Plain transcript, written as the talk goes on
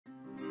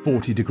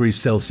40 degrees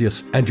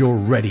Celsius and you're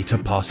ready to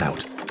pass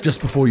out.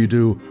 Just before you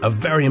do, a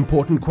very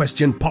important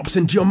question pops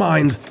into your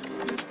mind.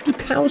 Do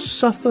cows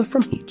suffer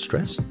from heat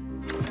stress?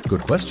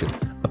 Good question.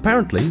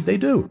 Apparently they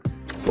do.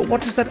 But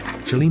what does that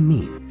actually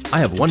mean? I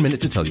have 1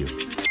 minute to tell you.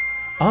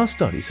 Our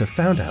studies have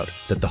found out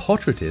that the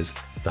hotter it is,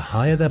 the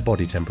higher their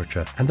body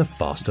temperature and the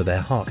faster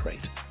their heart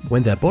rate.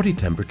 When their body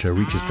temperature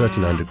reaches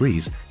 39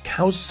 degrees,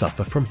 cows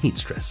suffer from heat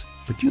stress.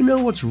 But you know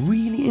what's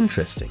really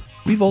interesting?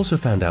 We've also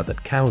found out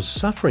that cows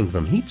suffering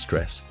from heat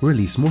stress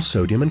release more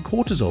sodium and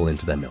cortisol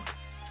into their milk.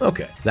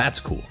 Okay, that's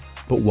cool.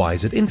 But why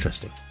is it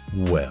interesting?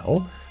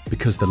 Well,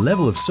 because the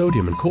level of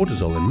sodium and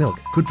cortisol in milk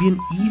could be an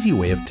easy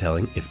way of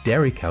telling if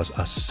dairy cows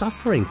are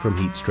suffering from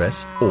heat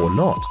stress or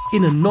not,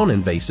 in a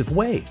non-invasive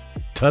way.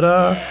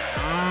 Ta-da!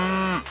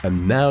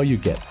 And now you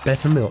get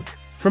better milk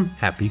from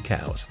happy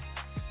cows.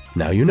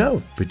 Now you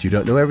know, but you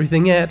don't know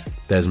everything yet.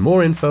 There's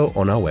more info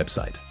on our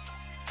website.